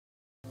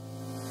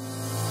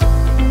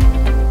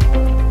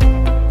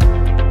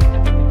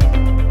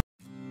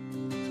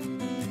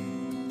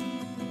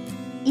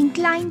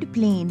Inclined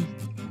plane.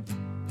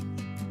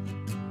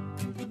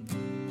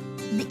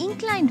 The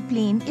inclined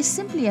plane is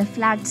simply a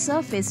flat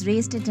surface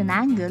raised at an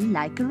angle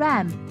like a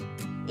ramp.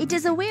 It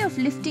is a way of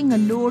lifting a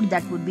load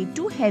that would be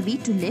too heavy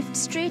to lift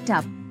straight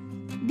up.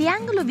 The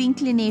angle of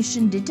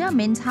inclination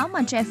determines how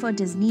much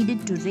effort is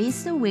needed to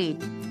raise the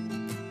weight.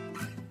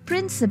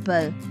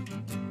 Principle: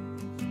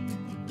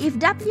 if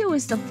W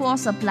is the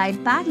force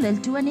applied parallel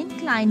to an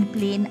inclined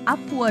plane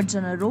upwards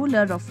on a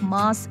roller of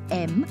mass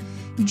m,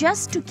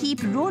 just to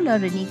keep roller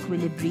in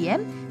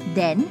equilibrium,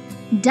 then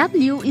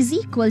W is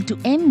equal to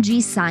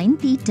mg sin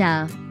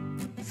theta.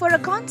 For a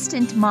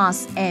constant mass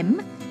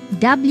m,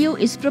 W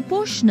is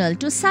proportional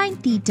to sin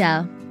theta.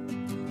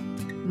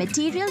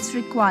 Materials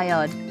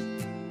required: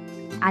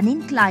 an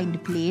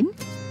inclined plane,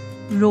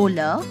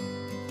 roller,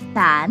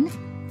 pan,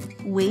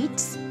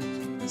 weights,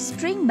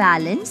 string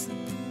balance,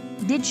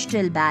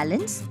 digital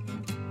balance,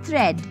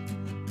 thread.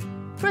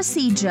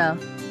 Procedure: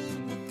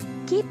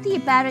 keep the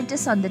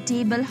apparatus on the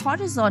table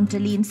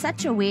horizontally in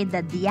such a way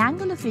that the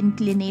angle of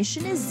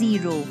inclination is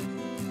 0.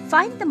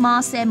 Find the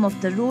mass m of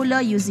the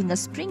roller using a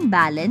spring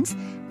balance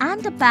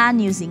and a pan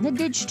using a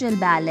digital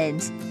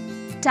balance.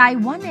 Tie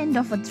one end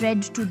of a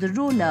thread to the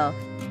roller.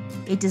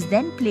 It is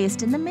then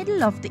placed in the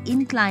middle of the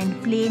inclined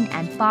plane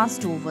and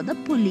passed over the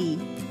pulley.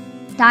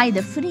 Tie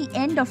the free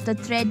end of the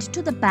thread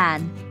to the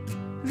pan.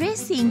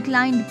 Raise the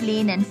inclined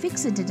plane and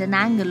fix it at an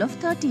angle of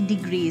 30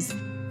 degrees.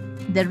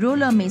 The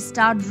roller may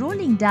start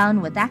rolling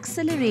down with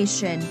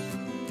acceleration.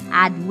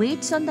 Add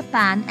weights on the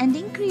pan and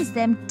increase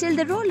them till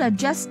the roller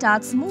just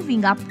starts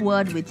moving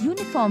upward with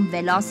uniform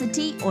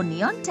velocity only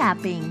on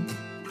tapping.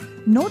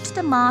 Note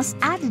the mass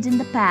added in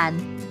the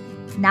pan.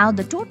 Now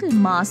the total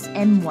mass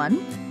m1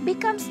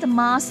 becomes the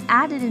mass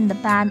added in the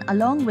pan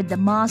along with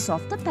the mass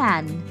of the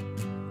pan.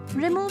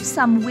 Remove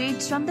some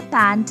weights from the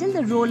pan till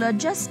the roller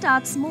just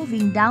starts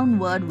moving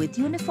downward with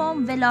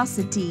uniform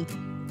velocity.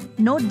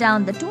 Note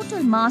down the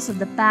total mass of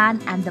the pan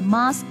and the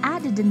mass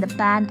added in the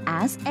pan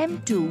as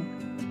m2.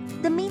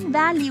 The mean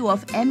value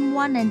of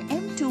m1 and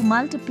m2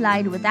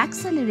 multiplied with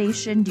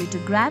acceleration due to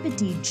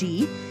gravity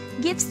g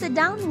gives the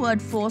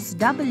downward force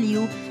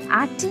W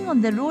acting on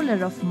the roller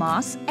of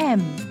mass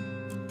m.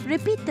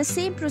 Repeat the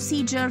same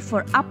procedure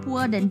for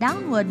upward and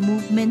downward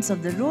movements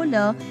of the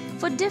roller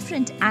for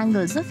different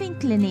angles of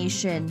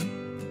inclination.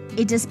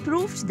 It is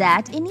proved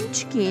that in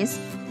each case,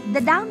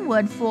 the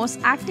downward force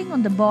acting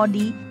on the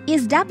body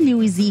is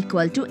W is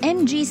equal to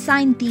mg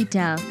sin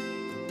theta.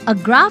 A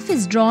graph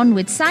is drawn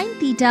with sin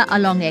theta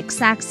along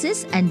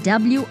x-axis and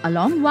W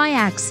along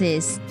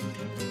y-axis.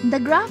 The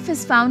graph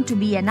is found to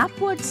be an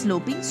upward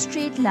sloping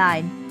straight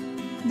line.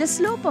 The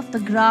slope of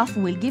the graph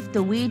will give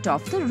the weight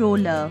of the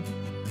roller.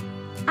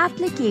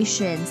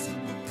 Applications: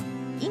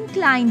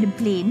 inclined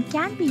plane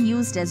can be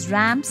used as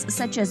ramps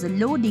such as a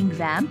loading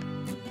ramp,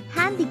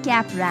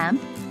 handicap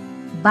ramp,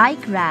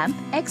 bike ramp,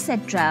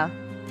 etc.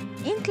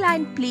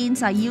 Inclined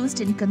planes are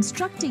used in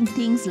constructing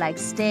things like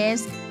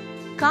stairs,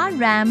 car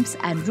ramps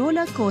and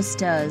roller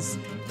coasters.